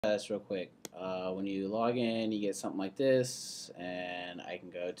Test real quick. When you log in, you get something like this, and I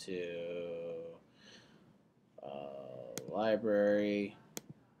can go to library,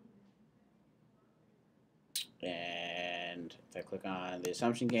 and if I click on the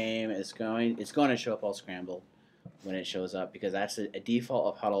assumption game, it's going to show up all scrambled when it shows up, because that's a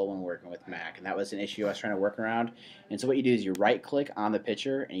default of Hudl when working with Mac, and that was an issue I was trying to work around. And so what you do is you right click on the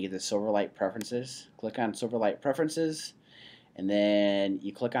picture and you get the Silverlight preferences. Click on Silverlight preferences, and then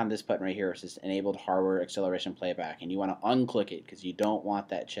you click on this button right here. It says enabled hardware acceleration playback, and you want to unclick it because you don't want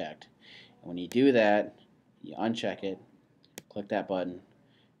that checked. And when you do that, you uncheck it, click that button,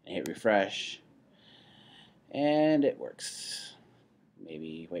 and hit refresh, and it works.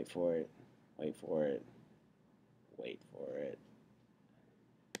 Maybe wait for it, wait for it, wait for it.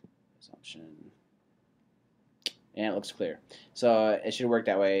 Assumption. And it looks clear. So it should work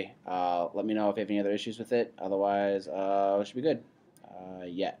that way. Let me know if you have any other issues with it. Otherwise, it should be good.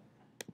 Yeah.